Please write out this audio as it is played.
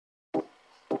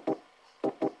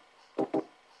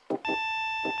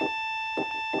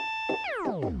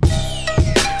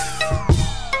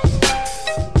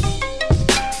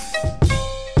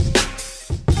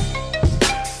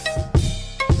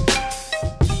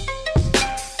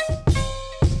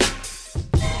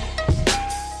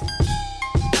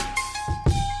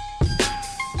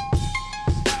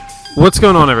What's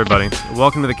going on, everybody?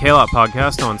 Welcome to the K-Lot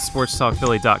podcast on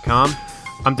sportstalkphilly.com.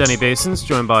 I'm Denny Basens,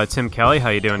 joined by Tim Kelly. How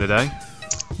you doing today?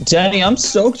 Denny, I'm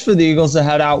stoked for the Eagles to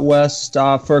head out west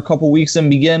for a couple weeks and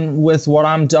begin with what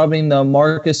I'm dubbing the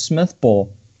Marcus Smith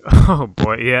Bowl. Oh,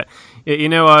 boy, yeah. You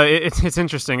know, it's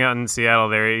interesting out in Seattle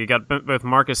there. You got both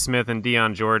Marcus Smith and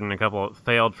Deion Jordan, a couple of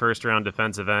failed first-round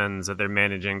defensive ends that they're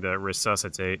managing to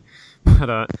resuscitate.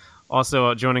 But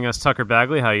also joining us, Tucker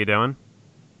Bagley. How you doing?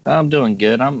 I'm doing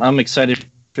good. I'm excited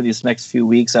for these next few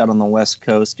weeks out on the West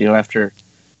Coast. You know, after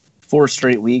 4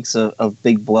 straight weeks of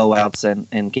big blowouts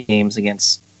and games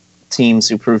against teams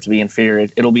who prove to be inferior,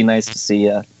 it'll be nice to see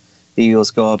the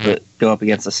Eagles go up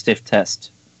against a stiff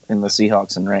test in the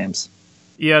Seahawks and Rams.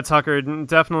 Yeah, Tucker,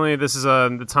 definitely this is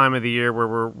the time of the year where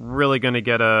we're really going to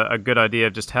get a good idea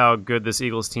of just how good this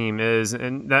Eagles team is.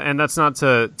 And that's not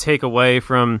to take away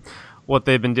from what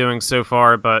they've been doing so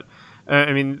far, but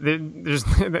I mean, there's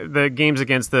the games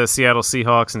against the Seattle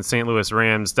Seahawks and St. Louis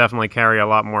Rams definitely carry a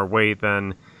lot more weight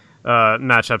than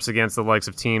matchups against the likes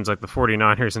of teams like the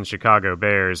 49ers and Chicago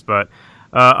Bears. But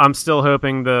I'm still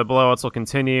hoping the blowouts will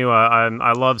continue.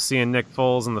 I love seeing Nick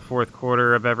Foles in the fourth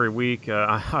quarter of every week.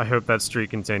 I hope that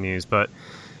streak continues. But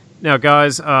now,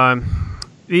 guys, the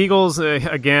Eagles,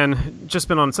 again, just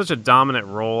been on such a dominant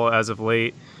roll as of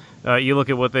late. You look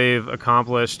at what they've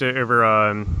accomplished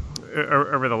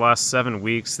over the last 7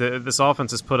 weeks. This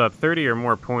offense has put up 30 or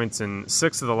more points in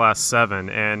 6 of the last 7,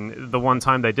 and the one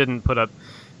time they didn't put up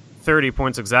 30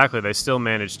 points exactly, they still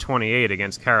managed 28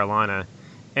 against Carolina.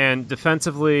 And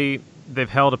defensively, they've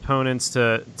held opponents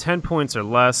to 10 points or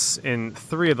less in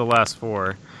 3 of the last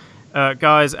 4.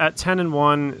 Guys, at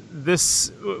 10-1,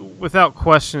 this, without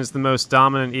question, is the most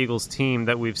dominant Eagles team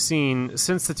that we've seen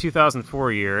since the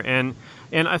 2004 year. And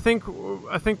I think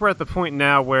we're at the point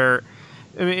now where,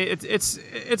 I mean,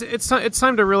 it's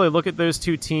time to really look at those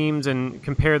two teams and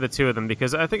compare the two of them,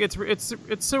 because I think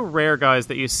it's so rare, guys,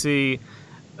 that you see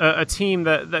a team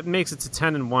that makes it to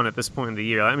 10-1 at this point in the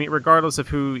year. I mean, regardless of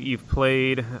who you've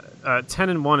played,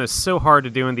 10-1 is so hard to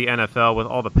do in the NFL with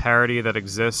all the parity that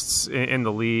exists in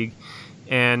the league.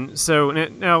 And so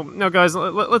now, guys,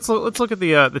 let's look at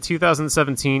the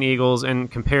 2017 Eagles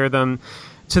and compare them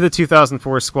to the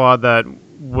 2004 squad that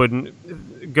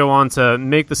would go on to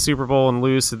make the Super Bowl and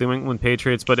lose to the New England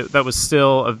Patriots, but that was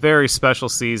still a very special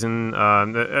season,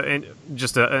 and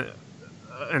just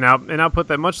an output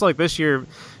that, much like this year,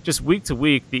 just week to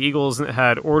week, the Eagles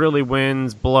had orderly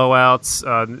wins, blowouts.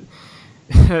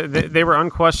 They were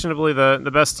unquestionably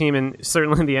the best team, and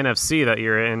certainly in the NFC that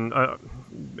year. And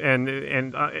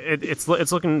it's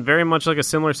looking very much like a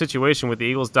similar situation with the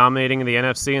Eagles dominating in the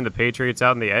NFC and the Patriots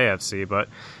out in the AFC. But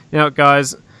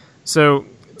guys, so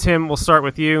Tim, we'll start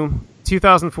with you.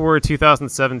 2004,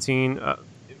 2017.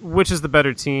 Which is the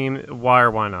better team? Why or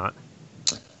why not?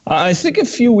 I think a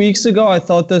few weeks ago I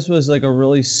thought this was like a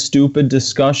really stupid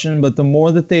discussion, but the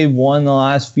more that they've won the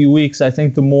last few weeks, I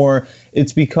think the more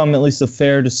it's become at least a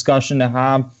fair discussion to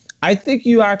have. I think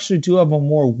you actually do have a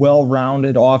more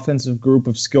well-rounded offensive group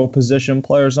of skill position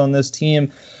players on this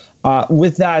team.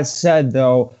 With that said,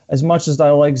 though, as much as I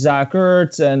like Zach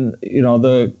Ertz and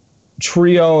the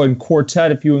trio and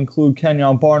quartet, if you include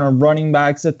Kenyon Barner, running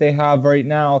backs that they have right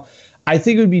now, I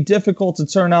think it would be difficult to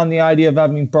turn down the idea of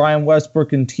having Brian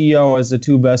Westbrook and T.O. as the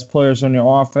two best players on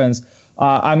your offense.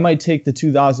 I might take the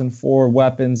 2004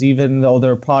 weapons, even though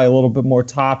they're probably a little bit more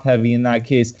top-heavy in that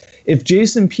case. If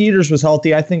Jason Peters was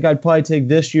healthy, I think I'd probably take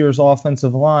this year's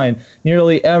offensive line.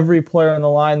 Nearly every player on the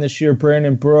line this year,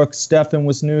 Brandon Brooks, Stefan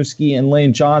Wisniewski, and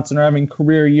Lane Johnson, are having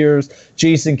career years.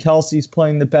 Jason Kelsey's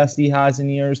playing the best he has in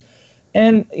years.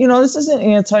 And, this isn't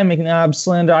anti-McNabb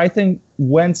slander. I think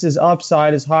Wentz's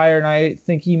upside is higher, and I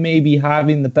think he may be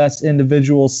having the best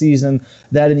individual season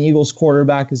that an Eagles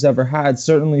quarterback has ever had.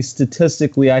 Certainly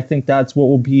statistically, I think that's what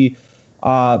will be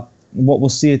what we'll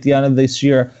see at the end of this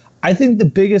year. I think the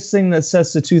biggest thing that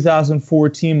sets the 2004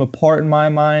 team apart in my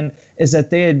mind is that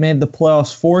they had made the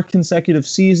playoffs 4 consecutive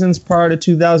seasons prior to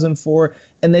 2004,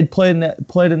 and they'd played in the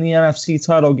NFC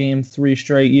title game 3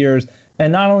 straight years.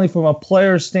 And not only from a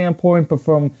player's standpoint, but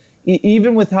from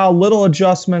even with how little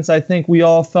adjustments I think we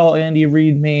all felt Andy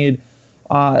Reid made,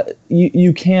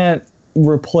 you can't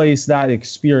replace that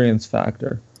experience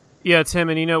factor. Yeah, Tim,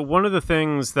 and one of the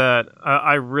things that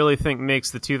I really think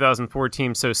makes the 2004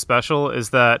 team so special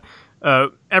is that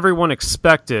everyone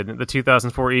expected the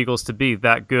 2004 Eagles to be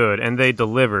that good, and they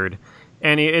delivered.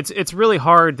 And it's really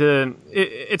hard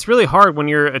it's really hard when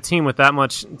you're a team with that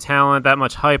much talent, that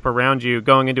much hype around you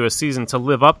going into a season to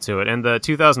live up to it. And the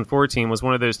 2004 team was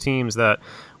one of those teams that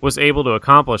was able to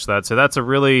accomplish that. So that's a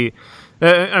really,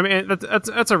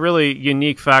 that's a really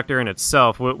unique factor in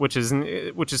itself, which is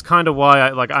kind of why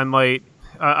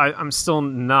I'm still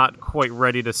not quite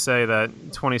ready to say that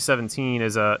 2017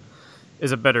 is a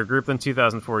better group than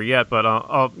 2004 yet, but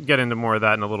I'll get into more of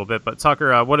that in a little bit. But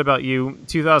Tucker, what about you,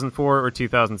 2004 or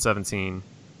 2017?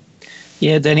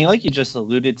 Yeah, Denny, like you just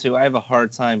alluded to, I have a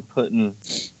hard time putting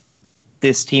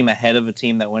this team ahead of a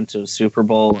team that went to a Super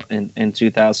Bowl in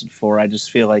 2004. I just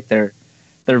feel like their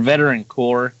veteran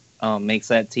core makes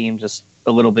that team just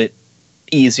a little bit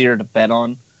easier to bet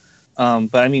on.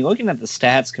 But I mean, looking at the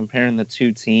stats, comparing the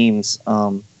two teams,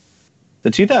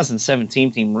 the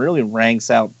 2017 team really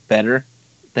ranks out better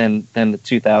than the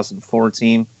 2004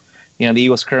 team. You know, the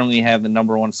Eagles currently have the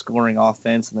number 1 scoring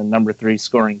offense and the number 3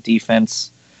 scoring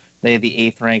defense. They had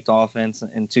the 8th ranked offense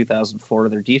in 2004.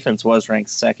 Their defense was ranked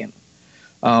 2nd.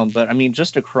 But I mean,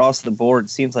 just across the board, it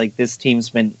seems like this team's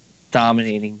been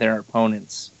dominating their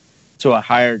opponents to a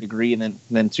higher degree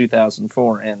than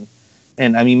 2004. And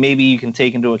I mean, maybe you can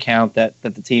take into account that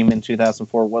the team in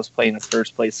 2004 was playing a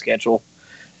first place schedule,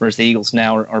 whereas the Eagles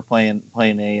now are playing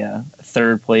a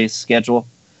third place schedule.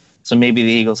 So maybe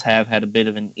the Eagles have had a bit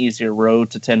of an easier road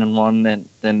to 10-1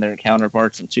 than their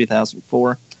counterparts in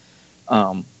 2004.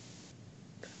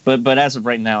 But as of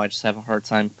right now, I just have a hard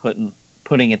time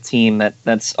putting a team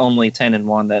that's only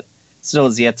 10-1 that still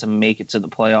has yet to make it to the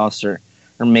playoffs or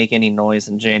make any noise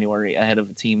in January ahead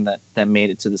of a team that made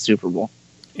it to the Super Bowl.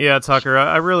 Yeah, Tucker,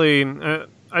 I really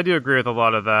I do agree with a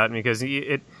lot of that because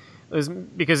again,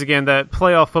 that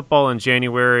playoff football in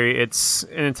January, it's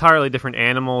an entirely different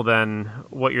animal than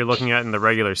what you're looking at in the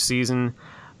regular season.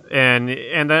 And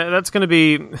that's going to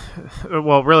be,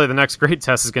 well, really the next great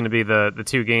test is going to be the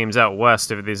 2 games out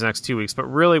west over these next 2 weeks. But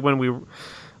really when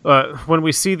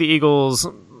we see the Eagles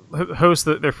host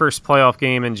their first playoff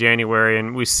game in January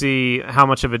and we see how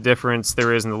much of a difference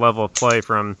there is in the level of play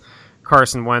from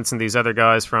Carson Wentz and these other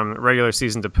guys from regular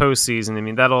season to postseason, I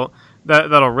mean, that'll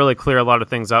really clear a lot of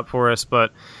things up for us.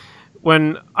 But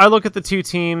when I look at the two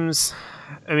teams,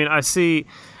 I mean, I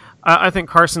think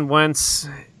Carson Wentz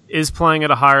is playing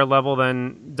at a higher level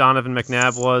than Donovan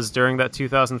McNabb was during that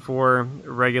 2004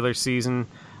 regular season.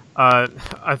 I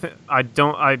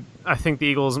think the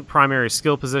Eagles' primary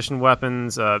skill position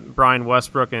weapons, Brian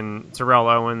Westbrook and Terrell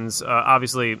Owens,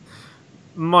 obviously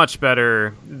much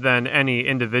better than any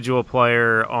individual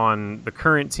player on the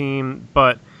current team,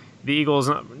 but the Eagles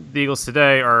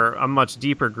today are a much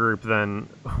deeper group than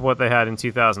what they had in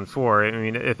 2004. I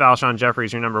mean, if Alshon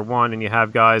Jeffrey's your number 1 and you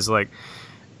have guys like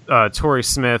Torrey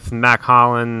Smith, Mac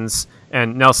Hollins,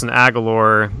 and Nelson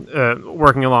Aguilar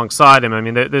working alongside him, I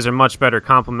mean, those are much better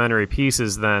complementary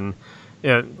pieces than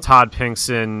Todd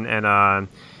Pinkson and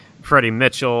Freddie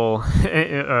Mitchell,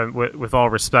 with all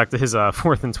respect to his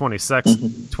 4th and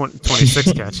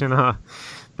 26 catch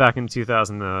back in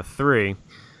 2003.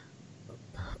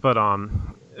 But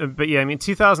yeah, I mean,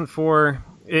 2004.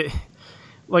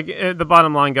 The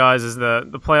bottom line, guys, is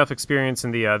the playoff experience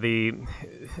and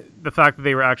the fact that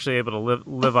they were actually able to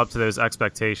live up to those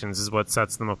expectations is what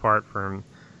sets them apart from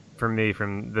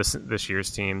this year's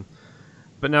team.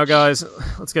 But now, guys,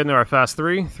 let's get into our Fast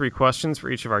 3 questions for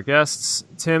each of our guests.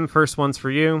 Tim, first one's for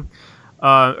you.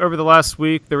 Over the last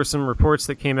week, there were some reports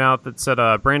that came out that said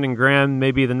Brandon Graham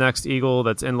may be the next Eagle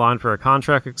that's in line for a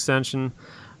contract extension.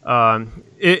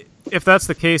 If that's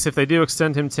the case, if they do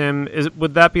extend him, Tim,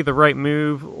 would that be the right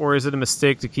move, or is it a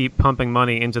mistake to keep pumping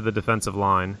money into the defensive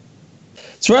line?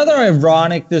 It's rather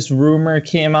ironic this rumor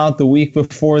came out the week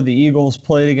before the Eagles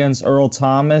played against Earl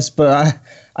Thomas, but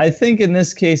I think in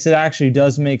this case it actually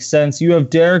does make sense. You have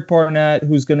Derek Barnett,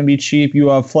 who's going to be cheap. You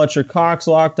have Fletcher Cox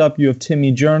locked up. You have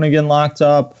Timmy Jernigan locked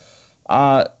up.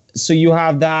 So you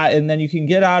have that, and then you can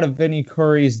get out of Vinny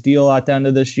Curry's deal at the end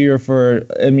of this year for,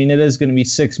 I mean, it is going to be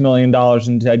 $6 million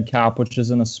in dead cap, which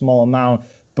isn't a small amount,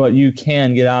 but you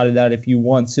can get out of that if you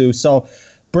want to. So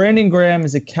Brandon Graham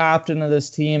is a captain of this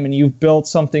team, and you've built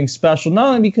something special, not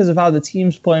only because of how the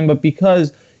team's playing, but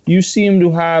because you seem to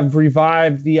have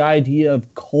revived the idea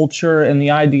of culture and the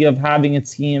idea of having a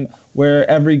team where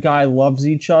every guy loves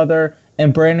each other,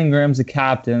 and Brandon Graham's a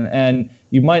captain. And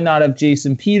you might not have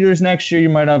Jason Peters next year. You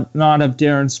might not have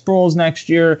Darren Sproles next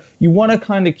year. You want to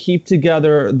kind of keep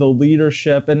together the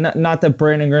leadership, and not that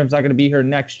Brandon Graham's not going to be here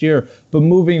next year, but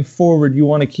moving forward, you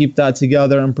want to keep that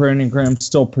together, and Brandon Graham's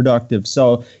still productive.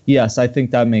 So, yes, I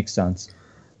think that makes sense.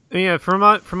 Yeah, from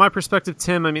my perspective,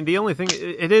 Tim, I mean, the only thing,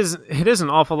 it is an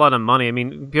awful lot of money. I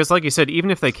mean, because like you said,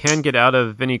 even if they can get out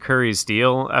of Vinny Curry's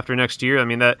deal after next year, I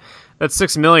mean, that's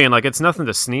 $6 million, like, it's nothing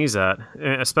to sneeze at,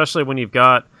 especially when you've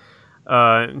got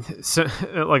so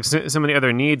many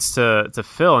other needs to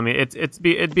fill. I mean,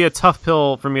 it'd be a tough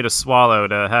pill for me to swallow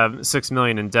to have $6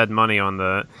 million in dead money on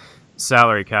the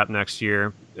salary cap next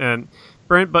year.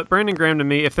 But Brandon Graham, to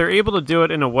me, if they're able to do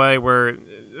it in a way where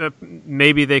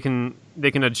maybe they can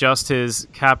adjust his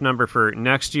cap number for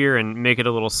next year and make it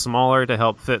a little smaller to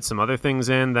help fit some other things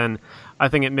in, then I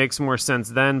think it makes more sense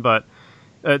then. But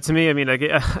to me, I mean,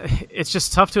 it's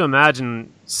just tough to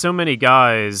imagine so many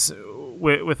guys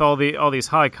with all these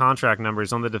high contract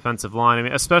numbers on the defensive line. I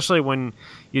mean, especially when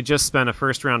you just spent a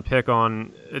first-round pick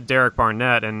on Derek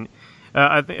Barnett, and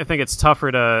I think it's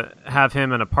tougher to have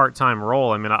him in a part-time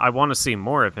role. I mean, I want to see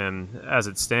more of him as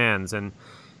it stands, and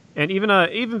even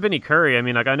Vinny Curry. I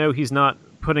mean, like, I know he's not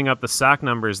putting up the sack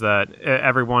numbers that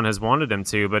everyone has wanted him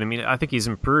to, but I mean, I think he's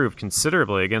improved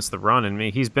considerably against the run, and I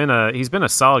mean, he's been a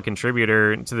solid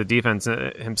contributor to the defense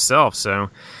himself. So,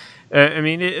 I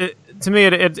mean, to me,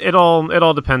 it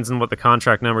all depends on what the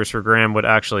contract numbers for Graham would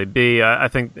actually be. I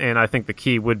think the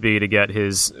key would be to get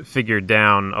his figured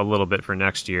down a little bit for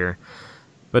next year.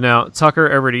 But now, Tucker,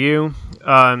 over to you.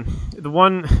 The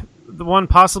one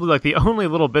possibly, like, the only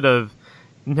little bit of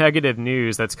negative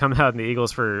news that's come out in the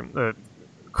Eagles for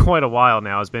quite a while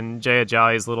now has been Jay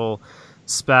Ajayi's little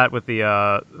spat with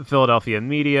the Philadelphia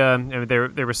media. I mean,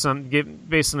 there was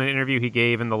based on an interview he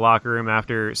gave in the locker room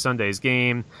after Sunday's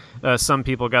game. Some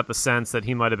people got the sense that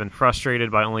he might have been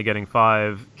frustrated by only getting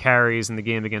 5 carries in the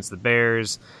game against the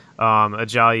Bears.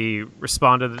 Ajayi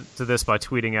responded to this by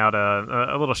tweeting out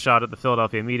a little shot at the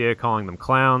Philadelphia media, calling them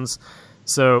clowns.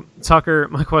 So, Tucker,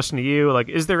 my question to you, like,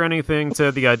 is there anything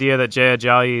to the idea that Jay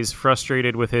Ajayi is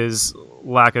frustrated with his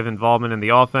lack of involvement in the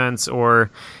offense, or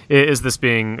is this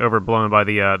being overblown by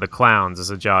the clowns,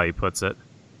 as Ajayi puts it?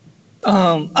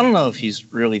 I don't know if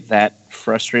he's really that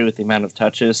frustrated with the amount of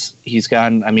touches he's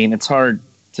gotten. I mean, it's hard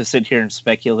to sit here and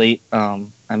speculate. I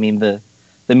mean, the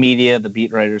media, the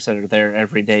beat writers that are there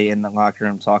every day in the locker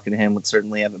room talking to him would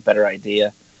certainly have a better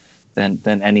idea than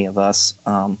any of us.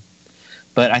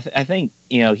 But I think,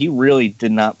 he really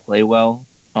did not play well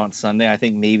on Sunday. I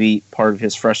think maybe part of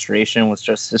his frustration was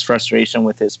just his frustration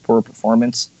with his poor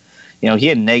performance. He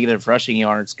had negative rushing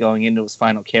yards going into his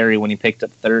final carry when he picked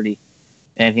up 30.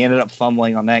 And he ended up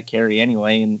fumbling on that carry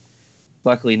anyway. And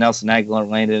luckily, Nelson Aguilar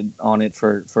landed on it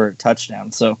for a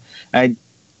touchdown. So I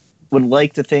would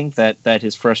like to think that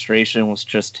his frustration was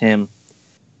just him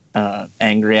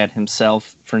angry at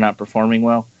himself for not performing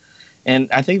well.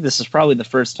 And I think this is probably the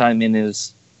first time in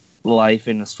his life,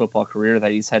 in his football career,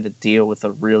 that he's had to deal with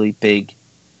a really big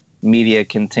media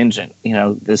contingent.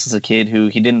 This is a kid who,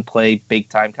 he didn't play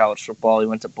big-time college football. He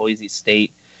went to Boise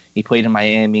State. He played in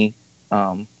Miami.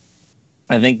 I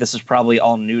think this is probably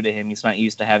all new to him. He's not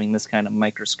used to having this kind of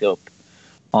microscope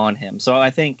on him. So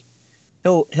I think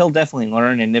he'll definitely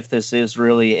learn. And if this is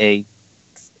really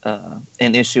an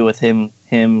issue with him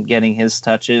getting his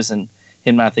touches and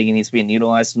him not thinking he's being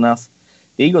utilized enough,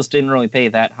 the Eagles didn't really pay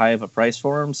that high of a price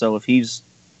for him. So if he's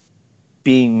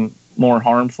being more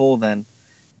harmful than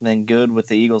good with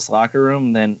the Eagles locker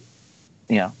room, then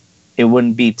it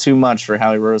wouldn't be too much for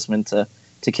Howie Roseman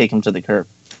to kick him to the curb.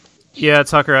 Yeah,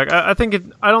 Tucker,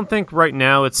 I don't think right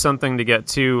now it's something to get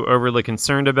too overly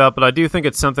concerned about, but I do think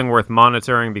it's something worth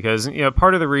monitoring because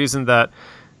part of the reason that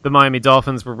the Miami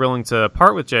Dolphins were willing to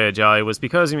part with Jay Ajayi was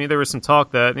because there was some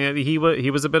talk that he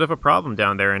was a bit of a problem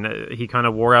down there, and he kind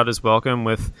of wore out his welcome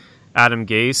with Adam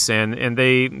Gase, and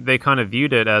they kind of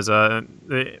viewed it as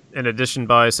an addition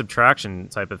by subtraction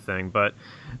type of thing. But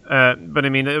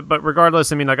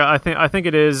regardless, I think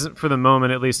it is, for the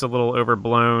moment at least, a little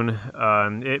overblown.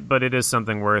 But it is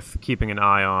something worth keeping an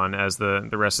eye on as the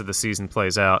rest of the season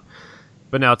plays out.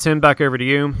 But now, Tim, back over to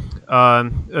you.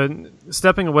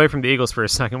 Stepping away from the Eagles for a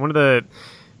second, one of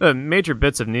the major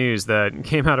bits of news that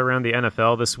came out around the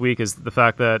NFL this week is the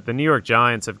fact that the New York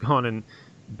Giants have gone and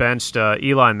benched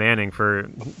Eli Manning for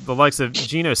the likes of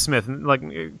Geno Smith.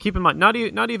 Like, keep in mind, not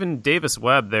even Davis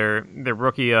Webb, their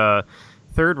rookie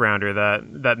third rounder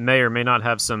that may or may not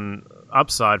have some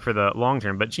upside for the long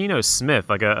term, but Geno Smith,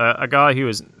 like a guy who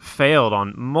has failed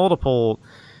on multiple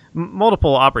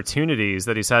opportunities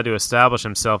that he's had to establish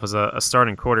himself as a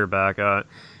starting quarterback.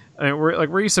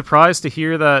 Were you surprised to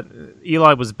hear that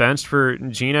Eli was benched for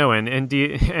Geno? And do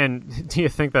you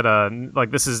think that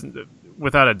this is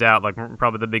without a doubt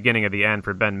probably the beginning of the end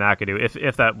for Ben McAdoo,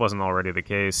 if that wasn't already the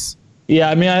case? Yeah,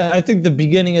 I mean, I think the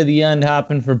beginning of the end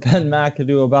happened for Ben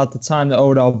McAdoo about the time that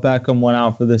Odell Beckham went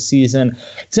out for the season.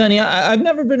 Denny, I've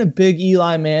never been a big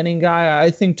Eli Manning guy.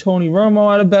 I think Tony Romo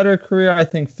had a better career. I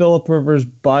think Phillip Rivers,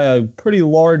 by a pretty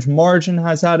large margin,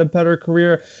 has had a better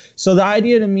career. So the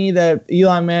idea to me that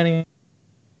Eli Manning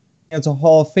as a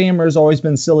Hall of Famer has always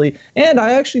been silly. And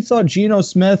I actually thought Geno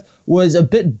Smith was a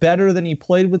bit better than he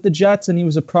played with the Jets, and he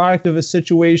was a product of a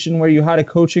situation where you had a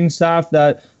coaching staff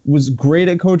that was great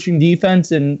at coaching defense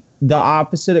and the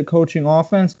opposite at coaching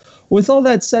offense. With all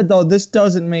that said, though, this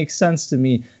doesn't make sense to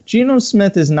me. Geno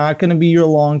Smith is not going to be your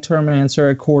long-term answer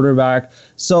at quarterback,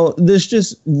 so this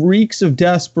just reeks of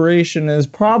desperation and is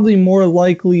probably more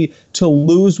likely to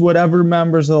lose whatever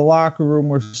members of the locker room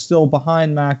were still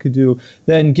behind McAdoo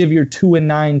than give your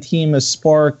 2-9 team a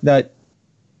spark that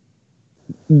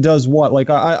does what? Like,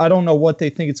 I don't know what they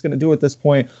think it's going to do at this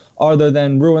point other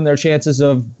than ruin their chances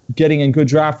of getting in good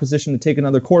draft position to take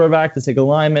another quarterback, to take a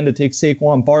lineman, to take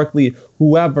Saquon Barkley,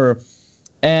 whoever.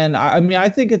 And I mean, I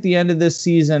think at the end of this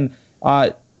season,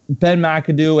 Ben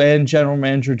McAdoo and general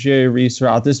manager Jerry Reese are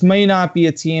out. This may not be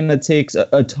a team that takes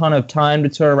a ton of time to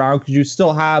turn around because you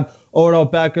still have Odell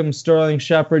Beckham, Sterling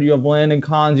Shepard, you have Landon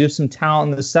Collins, you have some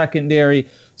talent in the secondary.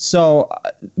 So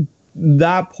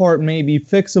that part may be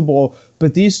fixable,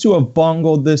 but these two have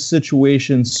bungled this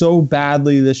situation so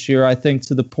badly this year, I think,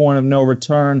 to the point of no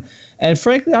return. And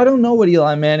frankly, I don't know what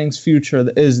Eli Manning's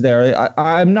future is there.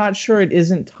 I'm not sure it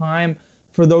isn't time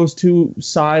for those two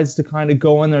sides to kind of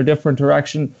go in their different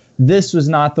direction. This was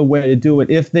not the way to do it.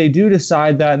 If they do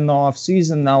decide that in the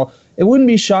offseason, now, it wouldn't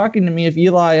be shocking to me if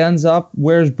Eli ends up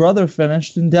where his brother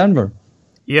finished in Denver.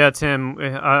 Yeah, Tim,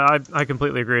 I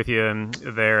completely agree with you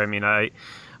there. I mean,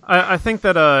 I think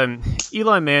that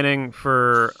Eli Manning,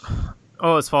 for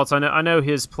all his faults, I know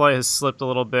his play has slipped a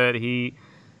little bit.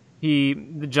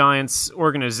 The Giants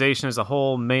organization as a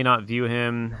whole may not view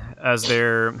him as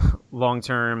their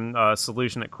long-term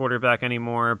solution at quarterback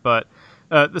anymore. But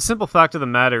the simple fact of the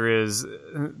matter is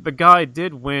the guy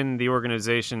did win the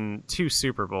organization 2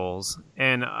 Super Bowls.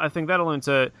 And I think that alone,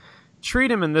 to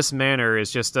treat him in this manner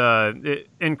is just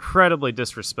incredibly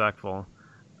disrespectful.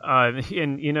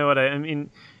 And you know what I mean?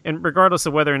 And regardless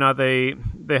of whether or not they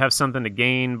have something to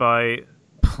gain by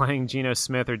playing Geno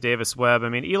Smith or Davis Webb, I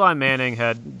mean, Eli Manning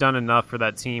had done enough for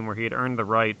that team where he had earned the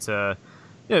right to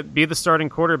be the starting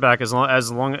quarterback as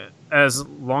long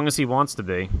as he wants to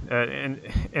be, and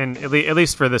at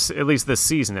least this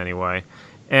season anyway.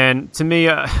 And to me,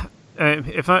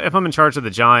 if I'm in charge of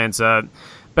the Giants, Ben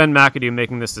McAdoo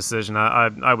making this decision,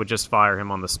 I would just fire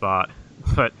him on the spot.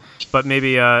 But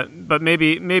maybe at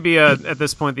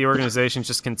this point the organization's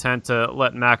just content to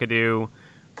let McAdoo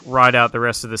ride out the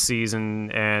rest of the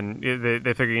season, and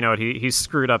they figure, you know what, he's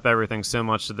screwed up everything so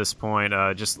much to this point.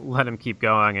 Just let him keep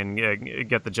going and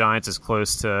get the Giants as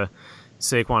close to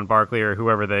Saquon Barkley or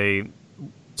whoever they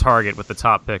target with the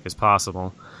top pick as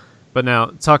possible. But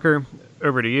now, Tucker,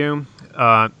 over to you.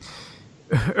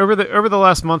 Over the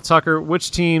last month, Tucker,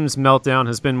 which team's meltdown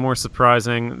has been more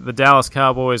surprising, the Dallas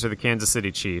Cowboys or the Kansas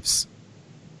City Chiefs?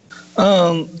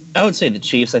 I would say the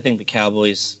Chiefs. I think the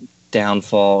Cowboys'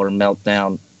 downfall or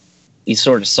meltdown, you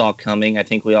sort of saw coming. I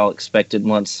think we all expected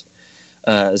once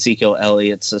Ezekiel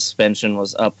Elliott's suspension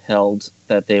was upheld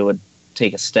that they would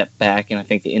take a step back, and I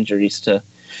think the injuries to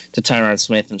Tyron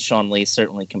Smith and Sean Lee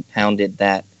certainly compounded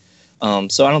that.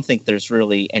 So I don't think there's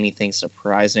really anything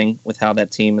surprising with how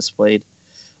that team has played.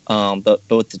 But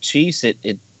with the Chiefs,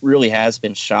 it really has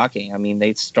been shocking. I mean,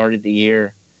 they started the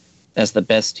year as the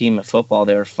best team in football.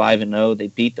 They were 5-0. They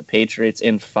beat the Patriots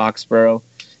in Foxborough.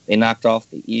 They knocked off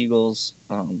the Eagles,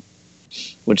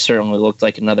 which certainly looked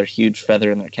like another huge feather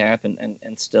in their cap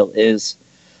and still is.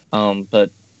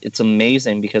 But it's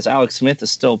amazing because Alex Smith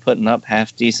is still putting up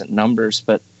half-decent numbers,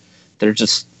 but they're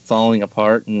just falling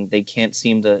apart, and they can't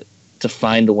seem to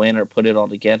find a win or put it all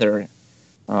together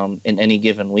in any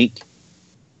given week.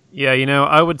 Yeah, you know,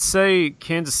 I would say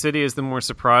Kansas City is the more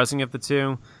surprising of the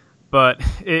two, but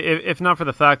if not for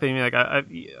the fact that, you know, like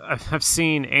I've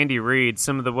seen Andy Reid,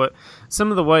 some of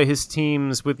the way his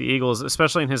teams with the Eagles,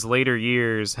 especially in his later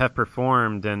years, have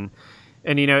performed, and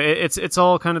you know, it's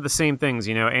all kind of the same things.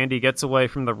 You know, Andy gets away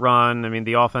from the run. I mean,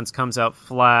 the offense comes out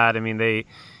flat. I mean, they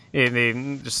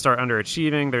just start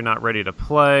underachieving. They're not ready to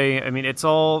play. I mean, it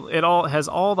all has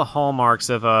all the hallmarks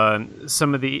of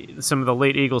some of the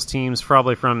late Eagles teams,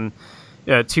 probably from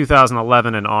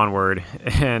 2011 and onward.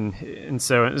 And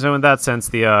so in that sense,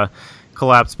 the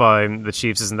collapse by the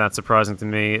Chiefs isn't that surprising to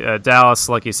me. Dallas,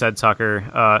 like you said, Tucker,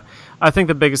 I think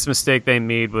the biggest mistake they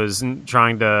made was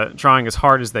trying as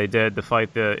hard as they did to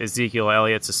fight the Ezekiel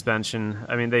Elliott suspension.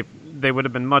 I mean, they would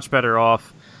have been much better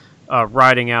off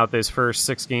riding out those first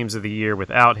 6 games of the year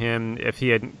without him. If he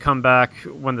had come back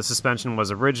when the suspension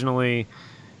was originally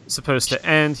supposed to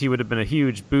end, he would have been a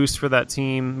huge boost for that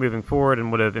team moving forward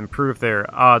and would have improved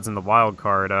their odds in the wild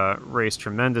card race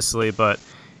tremendously. But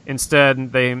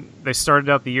instead, they started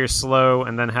out the year slow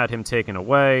and then had him taken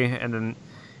away, and then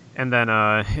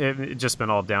it just been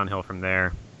all downhill from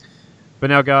there. But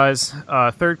now, guys,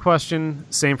 third question,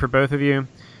 same for both of you.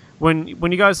 When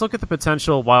you guys look at the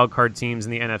potential wild card teams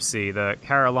in the NFC, the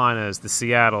Carolinas, the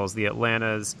Seattles, the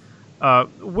Atlantas,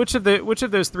 which of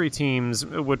those 3 teams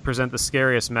would present the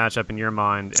scariest matchup in your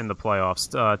mind in the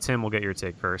playoffs? Tim, we'll get your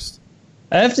take first.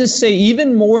 I have to say,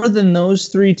 even more than those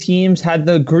 3 teams, had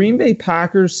the Green Bay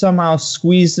Packers somehow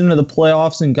squeezed into the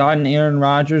playoffs and gotten Aaron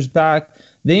Rodgers back,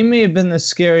 they may have been the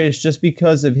scariest just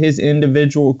because of his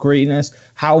individual greatness,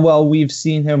 how well we've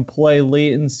seen him play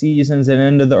late in seasons and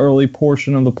into the early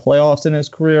portion of the playoffs in his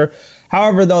career.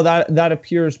 However, though, that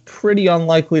appears pretty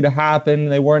unlikely to happen.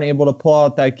 They weren't able to pull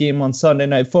out that game on Sunday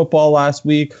Night Football last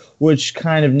week, which they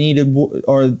kind of needed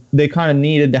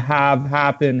to have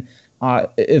happen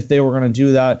if they were going to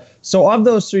do that. So of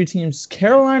those 3 teams,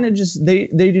 Carolina they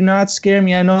do not scare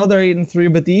me. I know they're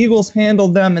 8-3, but the Eagles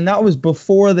handled them, and that was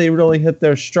before they really hit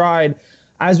their stride.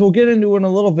 As we'll get into in a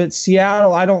little bit,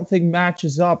 Seattle, I don't think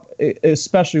matches up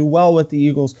especially well with the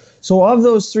Eagles. So of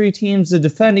those 3 teams, the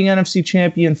defending NFC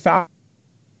champion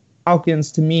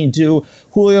Falcons, to me, do.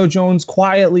 Julio Jones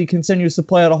quietly continues to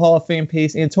play at a Hall of Fame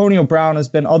pace. Antonio Brown has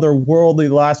been otherworldly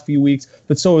the last few weeks,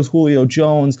 but so is Julio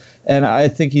Jones, and I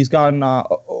think he's gotten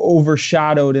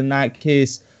overshadowed in that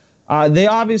case. They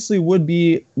obviously would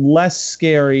be less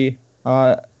scary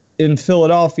in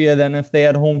Philadelphia than if they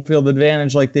had home field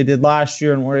advantage like they did last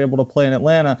year and were able to play in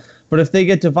Atlanta. But if they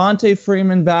get Devontae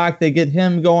Freeman back, they get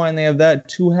him going, they have that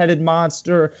 2-headed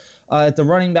monster at the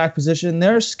running back position,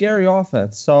 they're a scary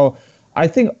offense. So I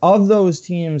think of those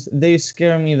teams, they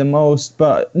scare me the most,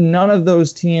 but none of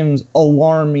those teams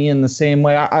alarm me in the same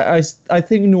way. I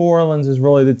think New Orleans is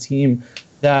really the team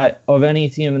that, of any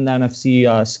team in the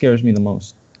NFC, scares me the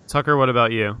most. Tucker, what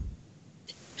about you?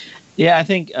 Yeah, I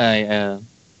think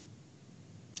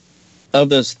of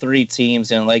those 3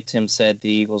 teams, and like Tim said, the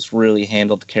Eagles really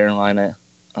handled Carolina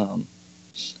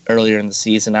earlier in the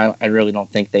season. I really don't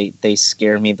think they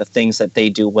scare me. The things that they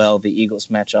do well, the Eagles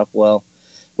match up well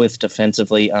with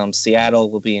defensively.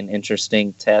 Seattle will be an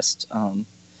interesting test.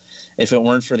 If it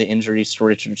weren't for the injuries to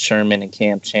Richard Sherman and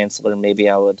Cam Chancellor, maybe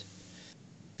I would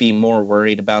be more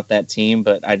worried about that team.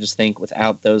 But I just think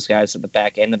without those guys at the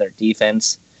back end of their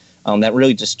defense, that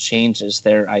really just changes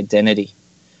their identity.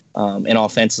 And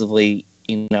offensively,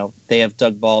 they have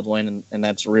Doug Baldwin, and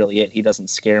that's really it. He doesn't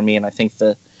scare me, and I think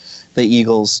the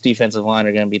Eagles' defensive line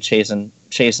are going to be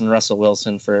chasing Russell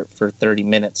Wilson for 30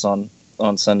 minutes on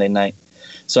Sunday night.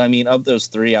 So, I mean, of those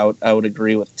 3, I would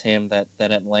agree with Tim that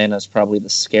Atlanta is probably the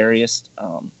scariest.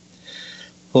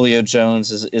 Julio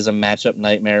Jones is a matchup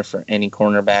nightmare for any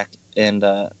cornerback, and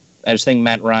I just think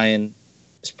Matt Ryan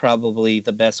is probably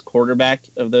the best quarterback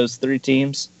of those 3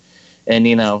 teams. And,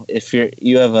 if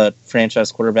you have a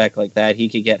franchise quarterback like that, he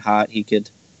could get hot. He could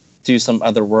do some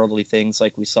otherworldly things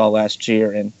like we saw last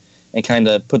year and kind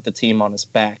of put the team on his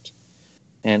back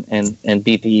and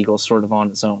beat the Eagles sort of on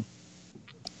his own.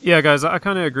 Yeah, guys, I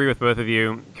kind of agree with both of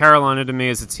you. Carolina, to me,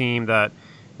 is a team that,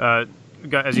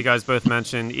 as you guys both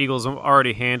mentioned, Eagles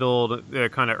already handled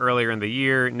kind of earlier in the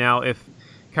year. Now, if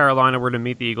Carolina were to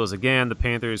meet the Eagles again, the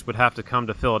Panthers would have to come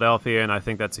to Philadelphia, and I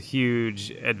think that's a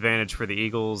huge advantage for the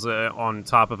Eagles on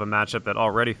top of a matchup that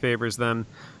already favors them.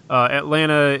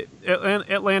 Atlanta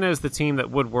is the team that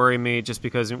would worry me just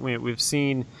because we've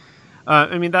seen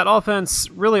that offense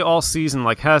really all season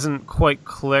hasn't quite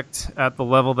clicked at the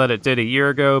level that it did a year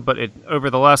ago, but over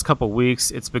the last couple weeks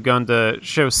it's begun to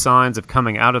show signs of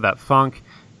coming out of that funk.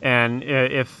 And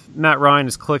if Matt Ryan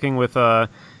is clicking with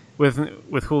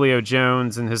Julio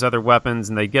Jones and his other weapons,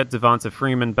 and they get Devonta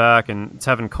Freeman back, and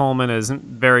Tevin Coleman is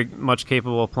very much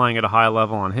capable of playing at a high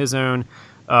level on his own,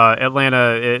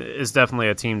 Atlanta is definitely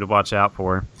a team to watch out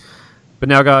for. But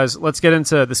now, guys, let's get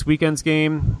into this weekend's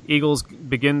game. Eagles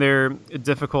begin their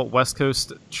difficult West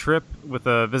Coast trip with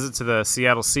a visit to the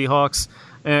Seattle Seahawks.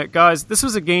 Guys, this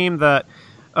was a game that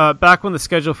back when the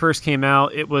schedule first came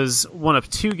out, it was one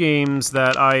of 2 games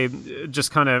that I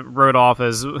just kind of wrote off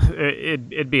as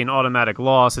it'd be an automatic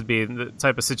loss. It'd be the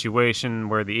type of situation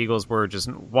where the Eagles were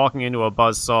just walking into a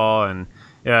buzzsaw, and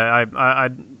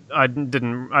I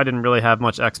didn't really have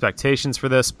much expectations for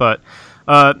this, but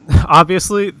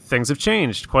obviously things have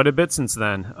changed quite a bit since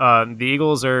then. The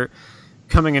Eagles are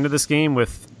coming into this game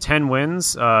with 10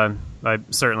 wins. I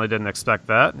certainly didn't expect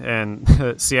that, and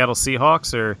Seattle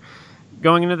Seahawks are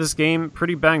going into this game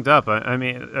pretty banged up. I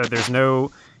mean, there's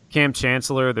no Cam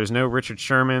Chancellor, there's no Richard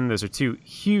Sherman. Those are two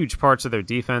huge parts of their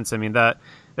defense. I mean, that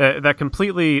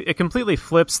completely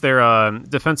flips their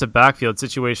defensive backfield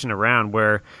situation around,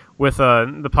 where with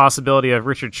the possibility of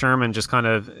Richard Sherman just kind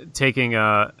of taking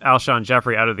Alshon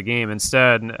Jeffrey out of the game,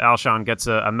 instead Alshon gets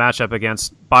a matchup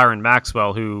against Byron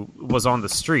Maxwell, who was on the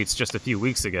streets just a few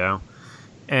weeks ago,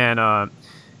 and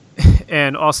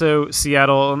also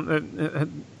Seattle.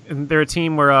 They're a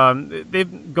team where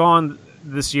they've gone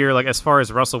this year, like as far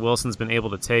as Russell Wilson's been able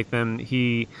to take them.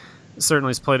 He certainly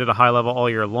has played at a high level all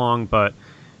year long, but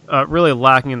really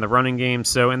lacking in the running game.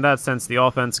 So in that sense, the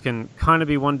offense can kind of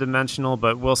be one-dimensional,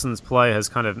 but Wilson's play has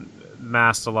kind of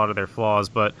masked a lot of their flaws.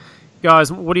 But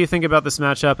guys, what do you think about this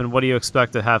matchup, and what do you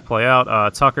expect to have play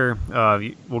out? Tucker,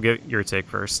 we'll get your take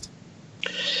first.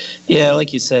 Yeah,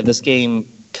 like you said, this game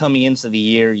coming into the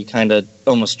year, you kind of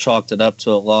almost chalked it up to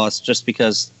a loss, just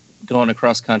because going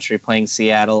across country playing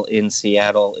Seattle in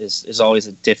Seattle is always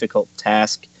a difficult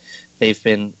task. They've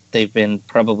been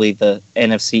probably the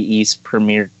NFC's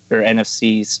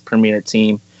premier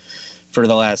team for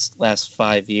the last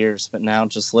 5 years. But now,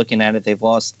 just looking at it, they've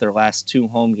lost their last 2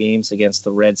 home games against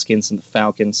the Redskins and the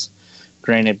Falcons,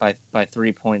 granted by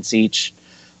 3 points each.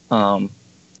 And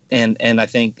I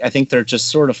think they're just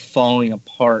sort of falling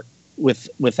apart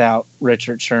without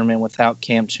Richard Sherman, without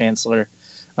Cam Chancellor.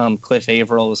 Cliff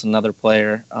Averill was another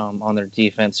player on their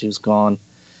defense who's gone.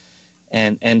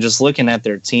 And just looking at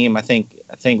their team, I think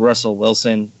Russell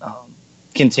Wilson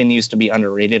continues to be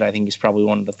underrated. I think he's probably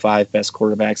one of the 5 best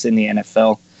quarterbacks in the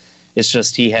NFL. It's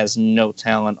just he has no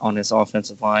talent on his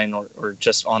offensive line or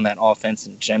just on that offense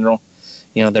in general.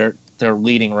 You know, their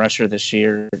leading rusher this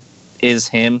year is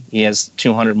him. He has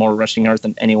 200 more rushing yards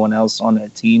than anyone else on their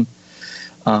team.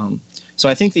 So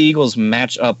I think the Eagles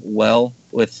match up well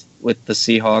with the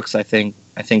Seahawks. I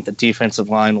think the defensive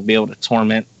line will be able to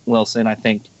torment Wilson. I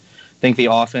think the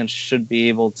offense should be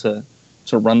able to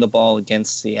run the ball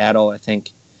against Seattle. I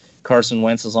think Carson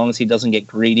Wentz, as long as he doesn't get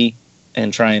greedy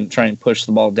and try and push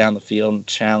the ball down the field and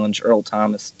challenge Earl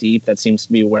Thomas deep, that seems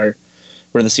to be where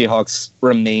the Seahawks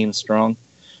remain strong.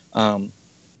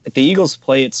 If the Eagles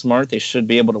play it smart, they should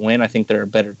be able to win. I think they're a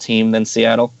better team than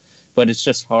Seattle, but it's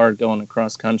just hard going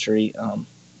across country.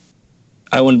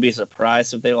 I wouldn't be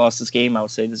surprised if they lost this game. I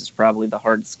would say this is probably the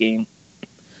hardest game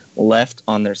left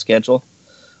on their schedule.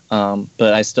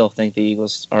 But I still think the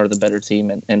Eagles are the better team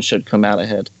and should come out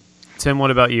ahead. Tim,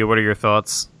 what about you? What are your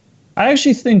thoughts? I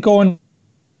actually think going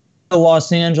to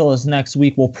Los Angeles next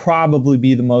week will probably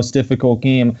be the most difficult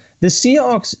game. The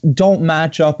Seahawks don't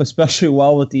match up especially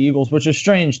well with the Eagles, which is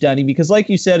strange, Denny, because like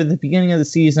you said at the beginning of the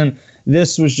season,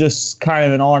 this was just kind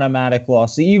of an automatic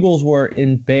loss. The Eagles were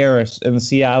embarrassed in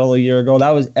Seattle a year ago.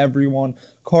 That was everyone.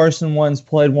 Carson Wentz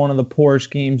played one of the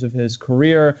poorest games of his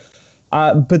career.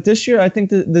 But this year, I think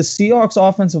the Seahawks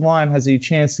offensive line has a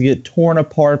chance to get torn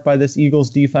apart by this Eagles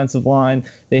defensive line.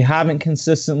 They haven't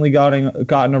consistently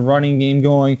gotten a running game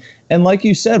going. And like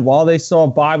you said, while they saw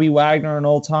Bobby Wagner and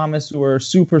Earl Thomas, who are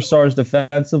superstars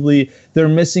defensively, they're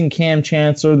missing Cam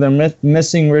Chancellor. They're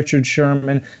missing Richard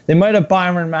Sherman. They might have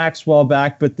Byron Maxwell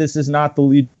back, but this is not the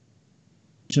lead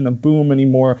of boom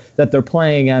anymore that they're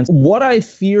playing against. What I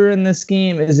fear in this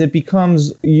game is it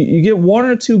becomes you get 1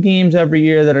 or 2 games every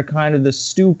year that are kind of the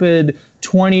stupid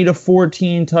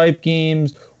 20-14 type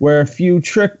games where a few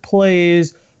trick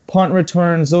plays, punt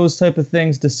returns, those type of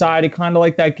things decided, kind of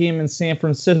like that game in San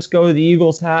Francisco the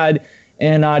Eagles had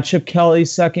in Chip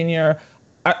Kelly's second year.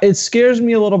 It scares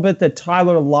me a little bit that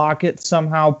Tyler Lockett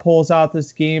somehow pulls out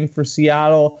this game for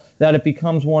Seattle, that it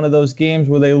becomes one of those games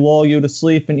where they lull you to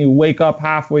sleep and you wake up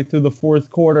halfway through the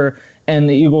fourth quarter and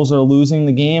the Eagles are losing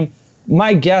the game.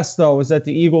 My guess, though, is that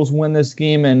the Eagles win this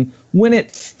game and win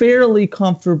it fairly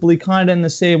comfortably, kind of in the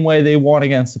same way they won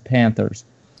against the Panthers.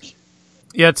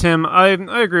 Yeah, Tim, I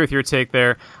agree with your take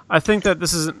there. I think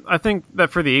that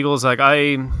for the Eagles, like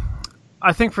I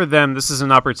think for them, this is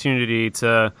an opportunity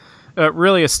to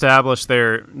really establish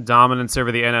their dominance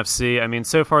over the NFC. I mean,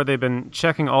 so far they've been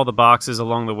checking all the boxes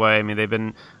along the way. I mean, they've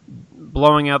been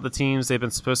blowing out the teams they've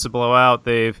been supposed to blow out.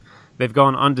 They've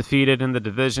gone undefeated in the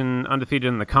division, undefeated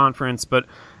in the conference. But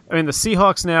I mean, the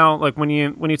Seahawks now, like when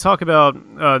you talk about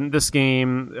this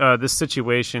game, this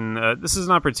situation, this is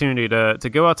an opportunity to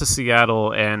go out to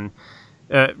Seattle and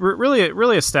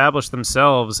really establish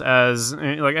themselves as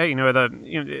like, hey,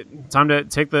 time to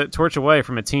take the torch away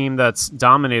from a team that's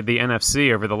dominated the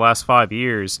NFC over the last 5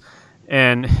 years,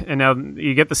 and now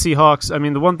you get the Seahawks. I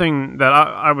mean, the one thing that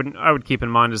I would keep in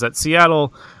mind is that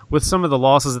Seattle, with some of the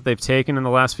losses that they've taken in the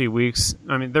last few weeks,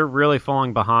 I mean, they're really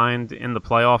falling behind in the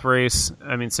playoff race.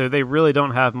 I mean, so they really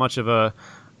don't have much of a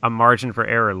a margin for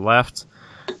error left.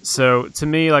 So to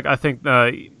me, like I think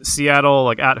Seattle,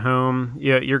 like at home,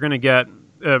 you're going to get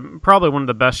probably one of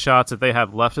the best shots that they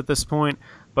have left at this point.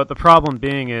 But the problem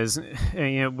being is,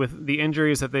 with the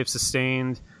injuries that they've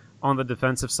sustained on the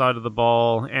defensive side of the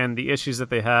ball and the issues that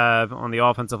they have on the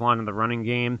offensive line and the running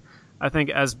game, I think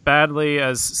as badly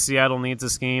as Seattle needs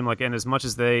this game, like, and as much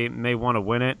as they may want to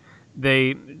win it,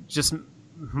 they just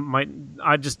might.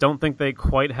 I just don't think they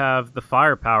quite have the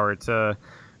firepower to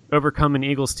overcome an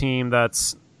Eagles team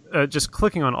that's just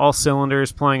clicking on all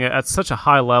cylinders, playing at such a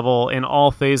high level in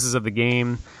all phases of the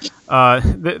game.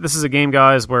 This is a game,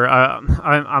 guys, where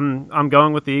I'm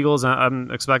going with the Eagles.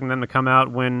 I'm expecting them to come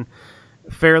out, win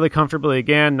fairly comfortably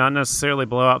again, not necessarily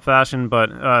blowout fashion, but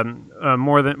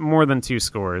more than 2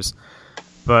 scores.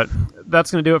 But that's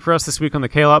going to do it for us this week on the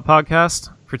K-Lot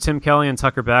podcast. For Tim Kelly and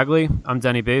Tucker Bagley, I'm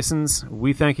Denny Basens.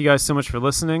 We thank you guys so much for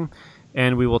listening,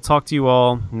 and we will talk to you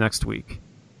all next week.